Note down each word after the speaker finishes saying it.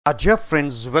Dear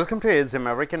friends, welcome to AS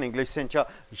American English Center.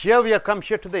 Here we have come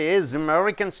here to the AS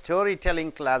American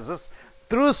storytelling classes.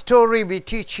 Through story we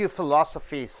teach you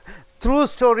philosophies. Through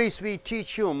stories we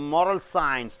teach you moral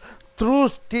science. Through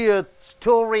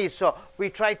stories we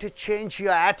try to change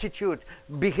your attitude,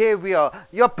 behavior,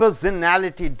 your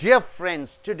personality. Dear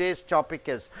friends, today's topic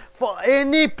is, for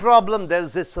any problem there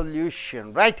is a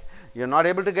solution, right? You're not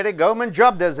able to get a government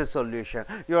job, there's a solution.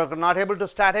 You're not able to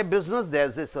start a business,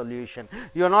 there's a solution.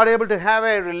 You're not able to have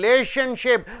a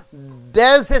relationship,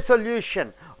 there's a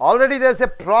solution. Already there's a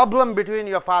problem between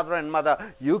your father and mother,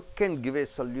 you can give a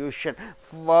solution.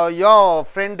 For your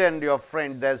friend and your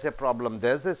friend, there's a problem,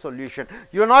 there's a solution.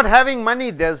 You're not having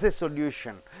money, there's a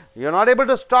solution. You're not able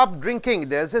to stop drinking,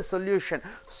 there's a solution.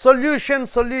 Solution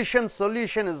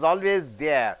is always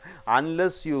there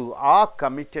unless you are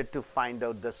committed to find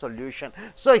out the solution.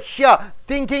 So here,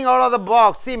 thinking out of the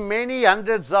box, see, many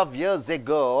hundreds of years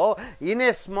ago, in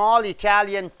a small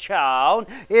Italian town,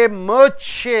 a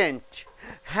merchant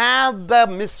had the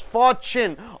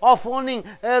misfortune of owing.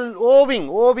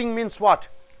 Owing means what?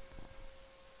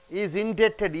 He is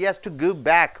indebted, he has to give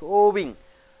back, owing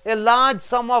a large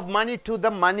sum of money to the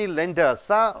money lender,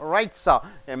 sir, right, sir?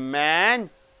 A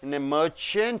man and a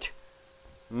merchant,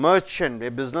 a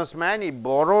businessman, he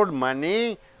borrowed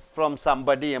money from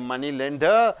somebody, a money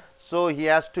lender, so he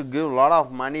has to give a lot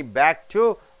of money back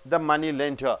to the money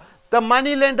lender. The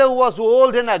money lender was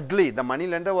old and ugly. The money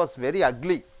lender was very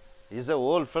ugly. He's an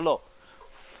old fellow.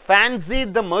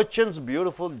 Fancied the merchant's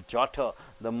beautiful daughter.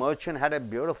 The merchant had a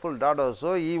beautiful daughter,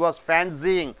 so he was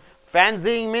fancying.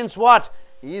 Fancying means what?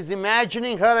 He is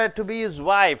imagining her to be his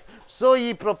wife. So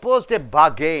he proposed a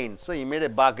bargain. So he made a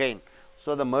bargain.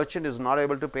 So the merchant is not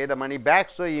able to pay the money back.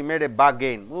 So he made a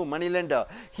bargain. Oh, money lender.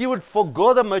 He would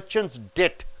forgo the merchant's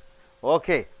debt.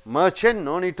 Okay, merchant,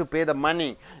 no need to pay the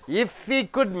money. If he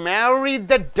could marry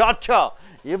the daughter,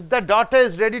 if the daughter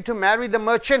is ready to marry the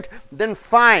merchant, then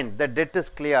fine, the debt is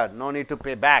cleared, no need to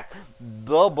pay back.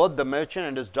 Though both the merchant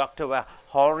and his daughter were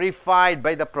horrified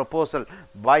by the proposal.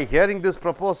 By hearing this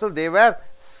proposal, they were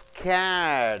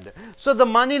scared. So the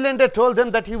money lender told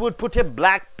them that he would put a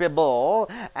black pebble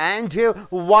and a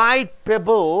white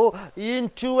pebble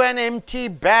into an empty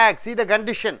bag. See the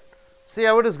condition. See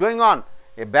how it is going on.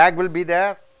 A bag will be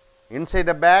there. Inside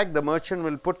the bag, the merchant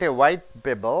will put a white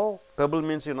pebble. Pebble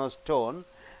means, you know, stone.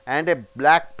 And a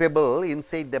black pebble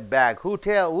inside the bag. Who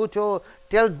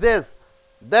tells this?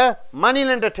 The money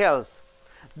lender tells.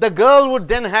 The girl would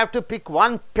then have to pick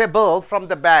one pebble from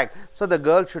the bag. So the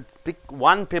girl should pick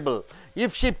one pebble.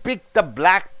 If she picked the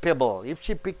black pebble,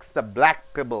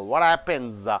 what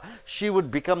happens? She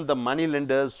would become the money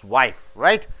lender's wife,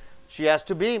 right? She has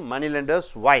to be money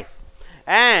lender's wife.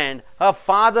 And her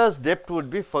father's debt would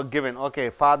be forgiven.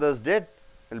 Okay, father's debt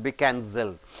will be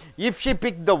cancelled. If she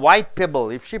picked the white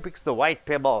pebble,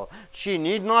 she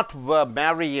need not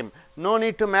marry him. No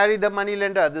need to marry the money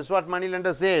lender. This is what money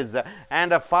lender says.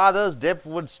 And her father's debt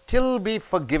would still be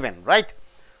forgiven, right?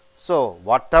 So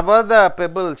whatever the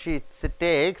pebble she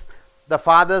takes, the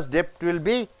father's debt will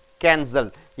be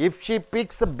cancelled. If she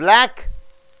picks black,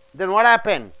 then what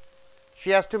happened?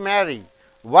 She has to marry.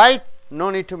 White,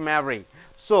 no need to marry.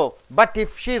 So, but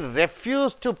if she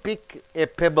refused to pick a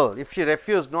pebble, if she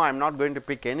refused, no, I am not going to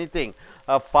pick anything,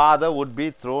 her father would be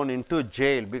thrown into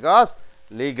jail because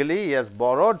legally he has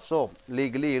borrowed, so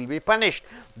legally he will be punished.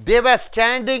 They were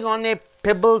standing on a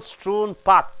pebble strewn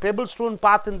path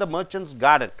in the merchant's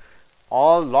garden.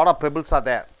 Lot of pebbles are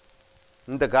there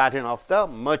in the garden of the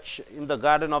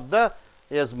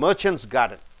merchant's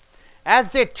garden. As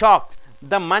they talked,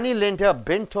 the money lender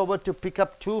bent over to pick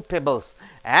up two pebbles.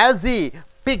 As he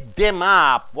picked them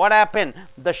up, what happened?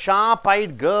 The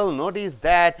sharp-eyed girl noticed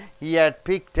that he had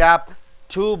picked up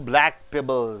two black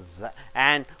pebbles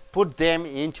and put them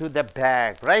into the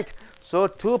bag, right? So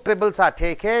two pebbles are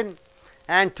taken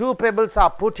and two pebbles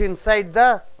are put inside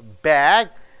the bag,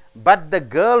 but the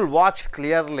girl watched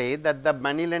clearly that the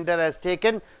money lender has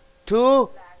taken two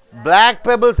black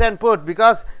pebbles and put,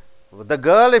 because the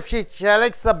girl, if she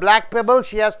selects the black pebble,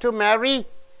 she has to marry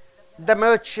the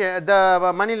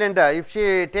money lender. If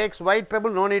she takes white pebble,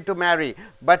 no need to marry.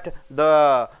 But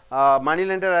the money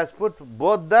lender has put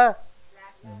both the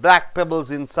black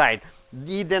pebbles inside.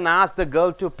 He then asked the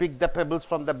girl to pick the pebbles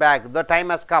from the bag. The time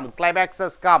has come. Climax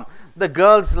has come. The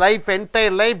girl's life, entire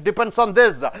life depends on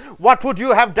this. What would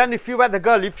you have done if you were the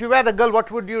girl? If you were the girl, what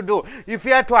would you do? If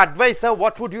you had to advise her,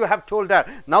 what would you have told her?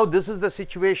 Now this is the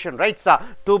situation, right, sir?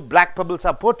 Two black pebbles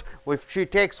are put. If she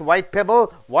takes white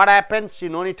pebble, what happens? She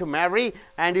no need to marry.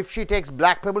 And if she takes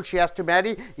black pebble, she has to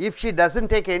marry. If she doesn't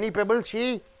take any pebble,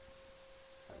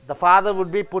 the the father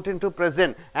would be put into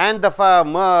prison, and the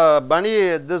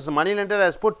this money lender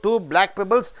has put 2 black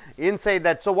pebbles inside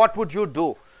that. So what would you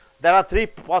do? There are 3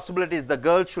 possibilities. The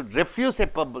girl should refuse a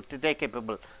pebble, to take a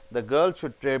pebble. The girl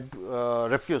should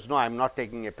refuse, no, I am not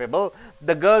taking a pebble.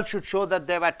 The girl should show that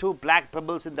there were 2 black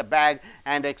pebbles in the bag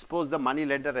and expose the money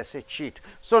lender as a cheat.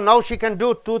 So now she can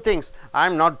do 2 things. I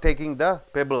am not taking the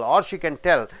pebble, or she can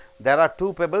tell there are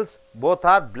 2 pebbles, both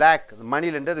are black, the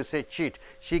money lender is a cheat.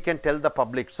 She can tell the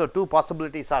public. So 2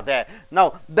 possibilities are there.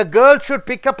 Now the girl should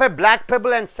pick up a black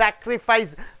pebble and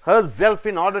sacrifice herself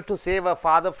in order to save her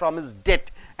father from his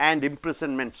debt and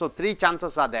imprisonment. So 3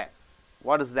 chances are there.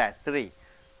 What is that? 3.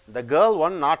 The girl,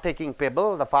 1, not taking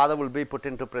pebble, the father will be put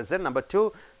into prison. Number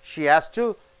 2, she has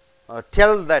to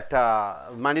tell that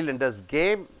money lender's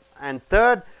game, and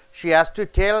 3rd, she has to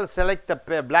select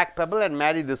the black pebble and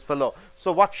marry this fellow.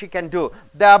 So what she can do?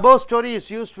 The above story is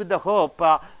used with the hope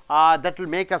that will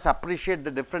make us appreciate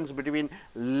the difference between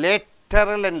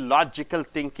lateral and logical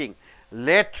thinking.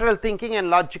 Lateral thinking and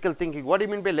logical thinking. What do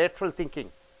you mean by lateral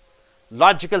thinking?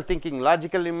 Logical thinking.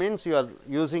 Logically means you are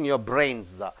using your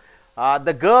brains.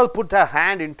 The girl put her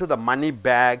hand into the money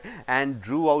bag and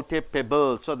drew out a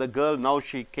pebble. So the girl, now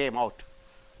she came out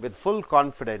with full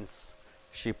confidence.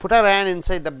 She put her hand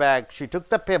inside the bag. She took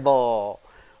the pebble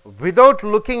without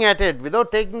looking at it,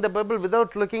 without taking the pebble,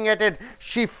 without looking at it.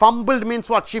 She fumbled, means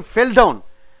what? She fell down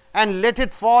and let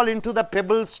it fall into the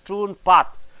pebble strewn path.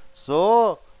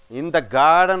 So in the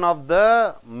garden of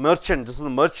the merchant, this is the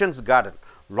merchant's garden,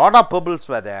 lot of pebbles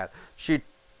were there. She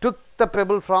took the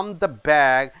pebble from the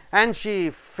bag and she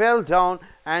fell down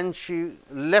and she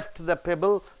left the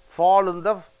pebble fall in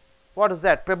the, what is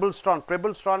that? Pebble strewn.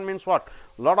 Pebble strewn means what?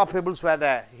 Lot of pebbles were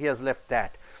there. He has left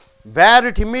that. Where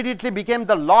it immediately became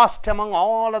the lost among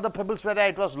all other pebbles were there.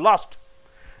 It was lost.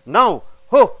 Now,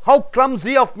 oh, how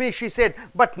clumsy of me, she said,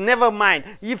 but never mind.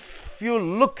 If you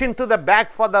look into the bag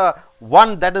for the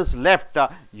one that is left,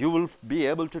 you will be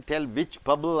able to tell which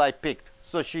pebble I picked.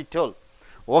 So she told,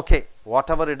 okay,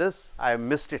 whatever it is, I have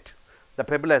missed it. The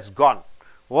pebble has gone.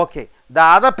 Okay, the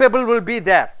other pebble will be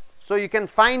there. So you can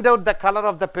find out the color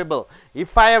of the pebble.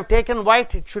 If I have taken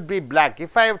white, it should be black.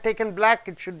 If I have taken black,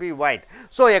 it should be white.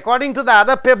 So according to the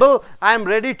other pebble, I am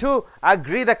ready to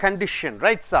agree the condition,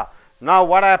 right, sir? Now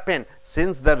what happened?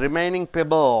 Since the remaining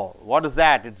pebble, what is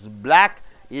that? It's black.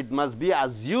 It must be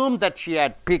assumed that she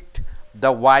had picked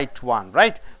the white one,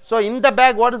 right? So in the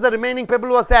bag, what is the remaining pebble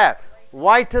was there?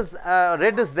 White is,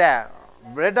 red is there.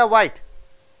 Red or white?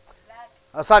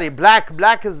 Sorry, black.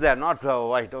 Black is there, not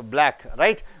white or black,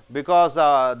 right? Because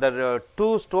the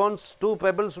 2 stones, 2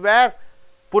 pebbles were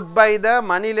put by the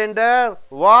money lender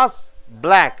was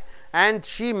black, and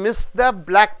she missed the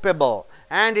black pebble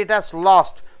and it has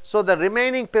lost. So the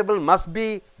remaining pebble must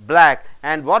be black,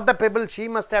 and what the pebble she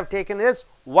must have taken is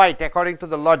white according to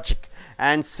the logic.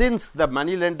 And since the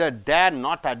money lender dared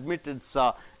not admit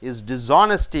his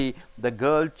dishonesty, the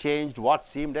girl changed what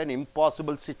seemed an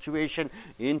impossible situation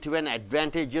into an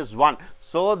advantageous one.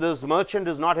 So this merchant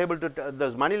is not able to,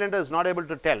 this money lender is not able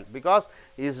to tell, because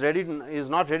he is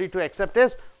not ready to accept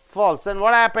his faults. And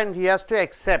what happened? He has to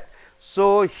accept.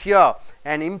 So here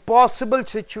an impossible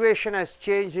situation has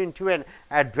changed into an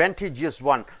advantageous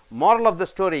one. Moral of the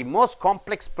story: most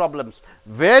complex problems,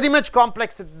 very much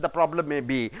complex the problem may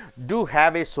be, do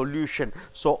have a solution.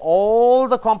 So all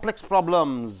the complex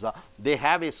problems, they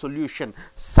have a solution.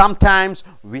 Sometimes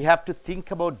we have to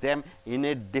think about them in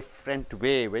a different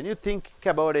way. When you think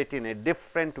about it in a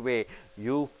different way,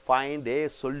 you find a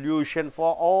solution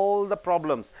for all the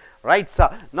problems, right, sir?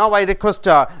 Now I request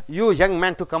you young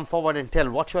man to come forward and tell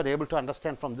what you are able to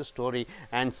understand from this story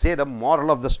and say the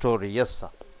moral of the story. Yes, sir.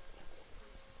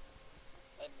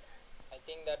 I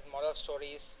think that moral of story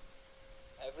is,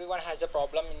 everyone has a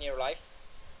problem in your life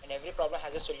and every problem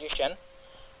has a solution,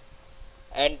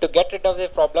 and to get rid of the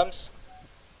problems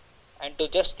and to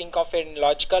just think of it in a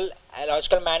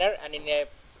logical manner and in a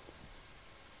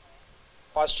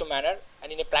positive manner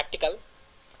and in a practical.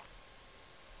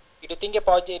 You to think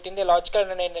about it in the logical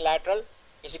and in the lateral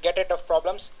is to get rid of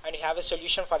problems and you have a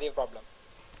solution for the problem.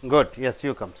 Good. Yes,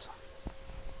 you come, sir.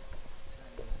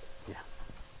 Yeah.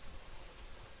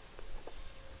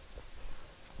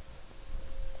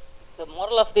 The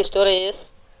moral of the story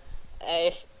is,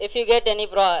 if you get any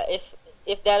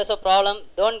if there is a problem,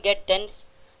 don't get tense.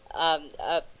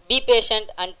 Be patient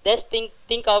and just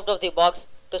think out of the box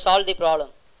to solve the problem.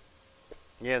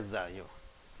 Yes, you.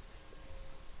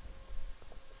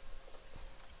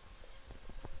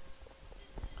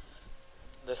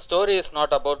 The story is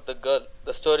not about the girl.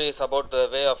 The story is about the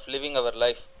way of living our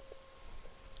life.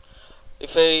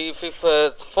 If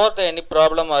for any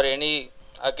problem or any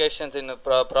occasions in a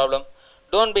problem,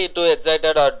 don't be too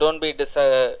excited or don't be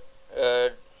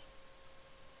discouraged,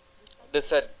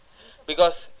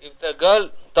 because if the girl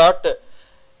thought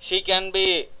she can be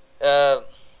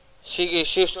she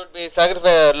should be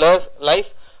sacrifice her life,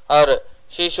 or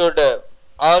she should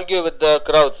argue with the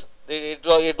crowds,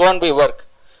 it won't be work.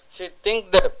 She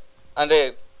think that, and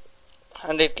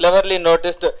he cleverly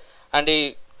noticed, and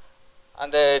he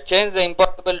changed the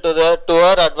impossible to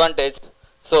her advantage.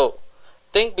 So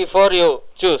think before you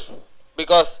choose,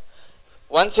 because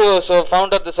once you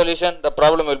found out the solution, the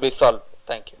problem will be solved.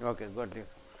 Thank you. Okay, good.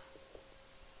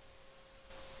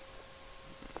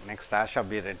 Next, Asha,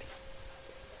 be ready.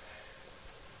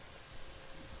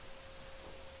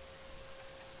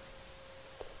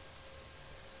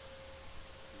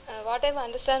 What I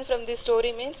understand from this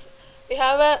story means we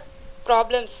have a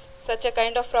problems, such a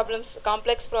kind of problems,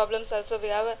 complex problems also. We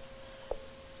have a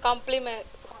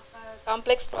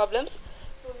complex problems.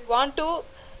 So we want to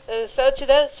search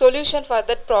the solution for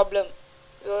that problem.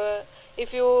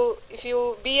 If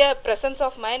you be a presence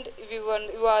of mind, if you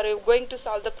are going to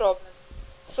solve the problem.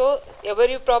 So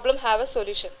every problem have a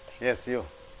solution. Yes, you.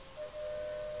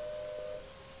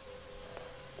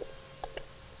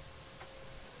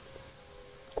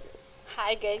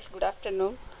 Hi guys, good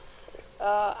afternoon.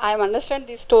 I understand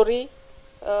this story.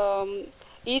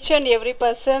 Each and every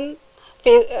person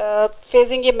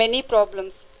facing many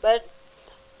problems, but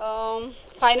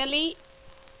finally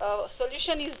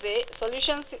solution is there.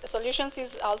 Solutions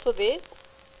is also there.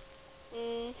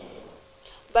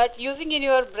 But using in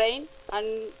your brain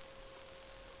and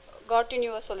got in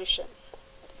your solution.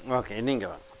 Okay, நீங்க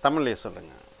தமிழ்ல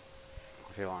சொல்லுங்க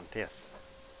if you want. Yes.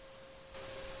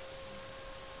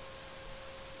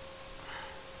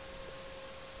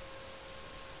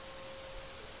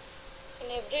 In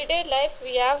everyday life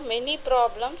we have many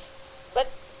problems, but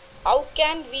how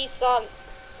can we solve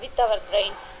with our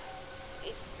brains?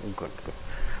 Good.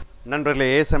 நண்பர்களே,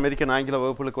 ace American ஆங்கில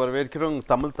வகுப்புகளுக்கு வரவேற்கிறோம்.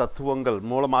 தமிழ் தத்துவங்கள்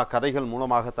மூலமாக, கதைகள்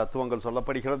மூலமாக தத்துவங்கள்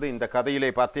சொல்லப்படுகிறது. இந்த கதையிலே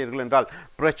பார்த்தீர்கள் என்றால்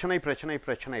பிரச்சனை பிரச்சனை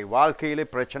பிரச்சனை, வாழ்க்கையிலே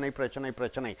பிரச்சனை பிரச்சனை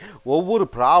பிரச்சனை. ஒவ்வொரு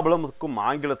ப்ராப்ளமுக்கும்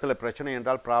ஆங்கிலத்தில் பிரச்சனை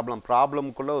என்றால்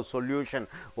ப்ராப்ளமுக்குள்ள ஒரு சொல்யூஷன்,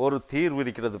 ஒரு தீர்வு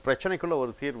இருக்கிறது, பிரச்சனைக்குள்ள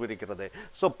ஒரு தீர்வு இருக்கிறது.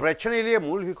 ஸோ பிரச்சனையிலேயே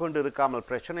மூழ்கி கொண்டு இருக்காமல்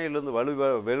பிரச்சனையிலிருந்து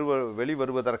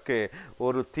வெளிவருவதற்கு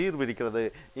ஒரு தீர்வு இருக்கிறது.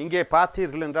 இங்கே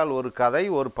பார்த்தீர்கள் என்றால் ஒரு கதை,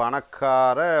 ஒரு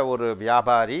பணக்கார ஒரு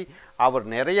வியாபாரி, அவர்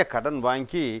நிறைய கடன்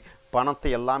வாங்கி பணத்தை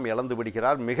எல்லாம் இழந்து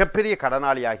விடுகிறார், மிகப்பெரிய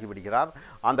கடனாளி ஆகி விடுகிறார்.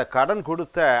 அந்த கடன்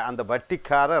கொடுத்த அந்த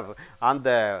வட்டிக்காரர் அந்த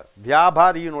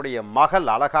வியாபாரியினுடைய மகள்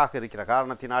அழகாக இருக்கிற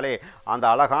காரணத்தினாலே அந்த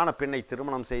அழகான பெண்ணை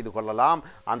திருமணம் செய்து கொள்ளலாம்,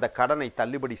 அந்த கடனை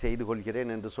தள்ளுபடி செய்து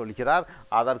கொள்கிறேன் என்று சொல்கிறார்.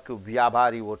 அதற்கு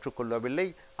வியாபாரி ஒற்றுக்கொள்ளவில்லை,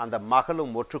 அந்த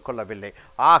மகளும் ஒற்றுக்கொள்ளவில்லை.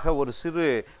 ஆக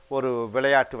ஒரு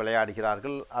விளையாட்டு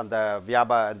விளையாடுகிறார்கள்.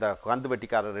 அந்த கந்து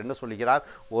வட்டிக்காரர் என்ன சொல்கிறார்,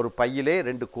 ஒரு பையிலே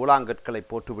 2 கூழாங்கற்களை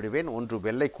போட்டு விடுவேன், ஒன்று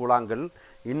வெள்ளை கூழாங்கல்,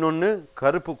 இன்னொன்று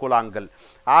கருப்பு கூழாங்கல்.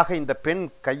 ஆக இந்த பெண்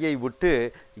கையை விட்டு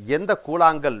எந்த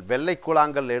கூழாங்கல், வெள்ளை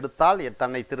கூழாங்கல் எடுத்தால்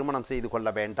தன்னை திருமணம் செய்து கொள்ள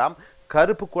வேண்டாம்,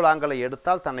 கருப்பு கூழாங்கலை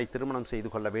எடுத்தால் தன்னை திருமணம்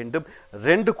செய்து கொள்ள வேண்டும்.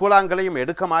 2 கூழாங்கலையும்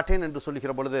எடுக்க மாட்டேன் என்று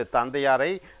சொல்கிற பொழுது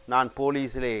தந்தையாரை நான்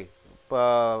போலீஸிலே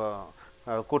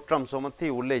குற்றம் சுமத்தி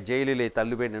உள்ளே ஜெயிலிலே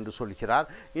தள்ளுவேன் என்று சொல்கிறார்.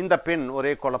 இந்த பெண்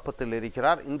ஒரே குழப்பத்தில்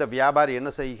இருக்கிறார். இந்த வியாபாரி என்ன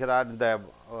செய்கிறார், இந்த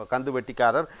கந்து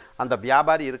வெட்டிக்காரர் அந்த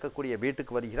வியாபாரி இருக்கக்கூடிய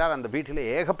வீட்டுக்கு வருகிறார். அந்த வீட்டிலே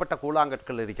ஏகப்பட்ட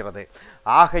கூழாங்கற்கள் இருக்கிறது.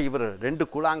 ஆக இவர் 2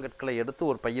 கூழாங்கற்களை எடுத்து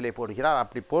ஒரு பையிலே போடுகிறார்.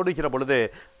 அப்படி போடுகிற பொழுது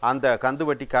அந்த கந்து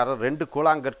வெட்டிக்காரர் 2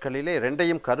 கூழாங்கற்களிலே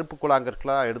 2ஐயும் கருப்பு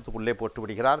கூழாங்கற்களாக எடுத்து உள்ளே போட்டு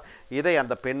விடுகிறார். இதை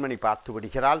அந்த பெண்மணி பார்த்து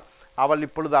விடுகிறாள்.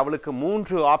 இப்பொழுது அவளுக்கு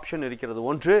 3 ஆப்ஷன் இருக்கிறது.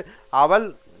 ஒன்று, அவள்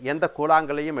எந்த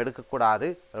கூழாங்கலையும் எடுக்கக்கூடாது.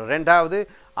 2வது,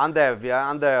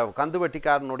 அந்த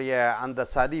கந்துவட்டிக்காரனுடைய அந்த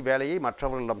சதி வேலையை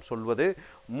மற்றவர்களிடம் சொல்வது.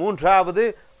 3வது,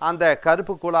 அந்த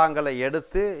கருப்பு கூழாங்கலை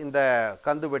எடுத்து இந்த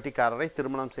கந்துவட்டிக்காரரை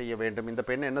திருமணம் செய்ய வேண்டும். இந்த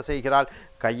பெண் என்ன செய்கிறாள்,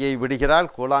 கையை விடுகிறாள்,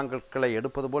 கூழாங்கற்களை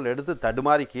எடுப்பது போல் எடுத்து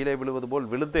தடுமாறி கீழே விழுவது போல்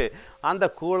விழுந்து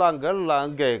அந்த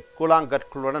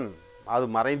கூழாங்கற்களுடன் அது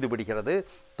மறைந்து விடுகிறது,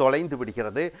 தொலைந்து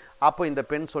விடுகிறது. அப்போ இந்த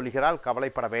பெண் சொல்கிறாள்,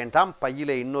 கவலைப்பட வேண்டாம்,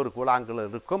 பையிலே இன்னொரு கூழாங்கல்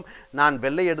இருக்கும். நான்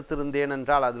வெள்ளை எடுத்திருந்தேன்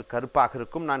என்றால் அது கருப்பாக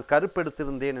இருக்கும், நான் கருப்பு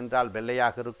எடுத்திருந்தேன் என்றால்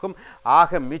வெள்ளையாக இருக்கும்.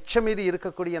 ஆக மிச்சமீதி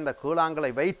இருக்கக்கூடிய அந்த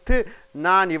கூழாங்கலை வைத்து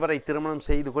நான் இவரை திருமணம்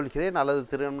செய்து கொள்கிறேன் அல்லது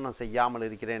திருமணம் செய்யாமல்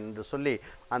இருக்கிறேன் என்று சொல்லி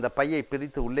அந்த பையை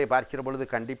பிரித்து உள்ளே பார்க்கிற பொழுது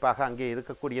கண்டிப்பாக அங்கே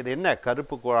இருக்கக்கூடியது என்ன,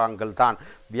 கருப்பு கூழாங்கல் தான்.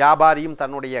 வியாபாரியும்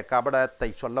தன்னுடைய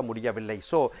கபடத்தை சொல்ல முடியவில்லை.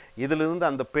 ஸோ இதிலிருந்து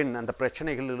அந்த பெண் அந்த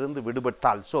பிரச்சனைகளிலிருந்து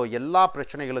விடுபட்டால், ஸோ எல்லா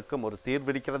பிரச்சனைகளுக்கும் ஒரு தீர்வு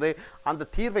இருக்கிறது. அந்த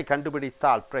தீர்வை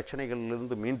கண்டுபிடித்தால்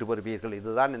பிரச்சனைகளிலிருந்து மீண்டு வருவீர்கள்.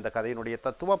 இதுதான் இந்த கதையினுடைய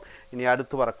தத்துவம். இனி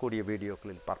அடுத்து வரக்கூடிய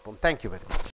வீடியோக்களில் பார்ப்போம். Thank you very much.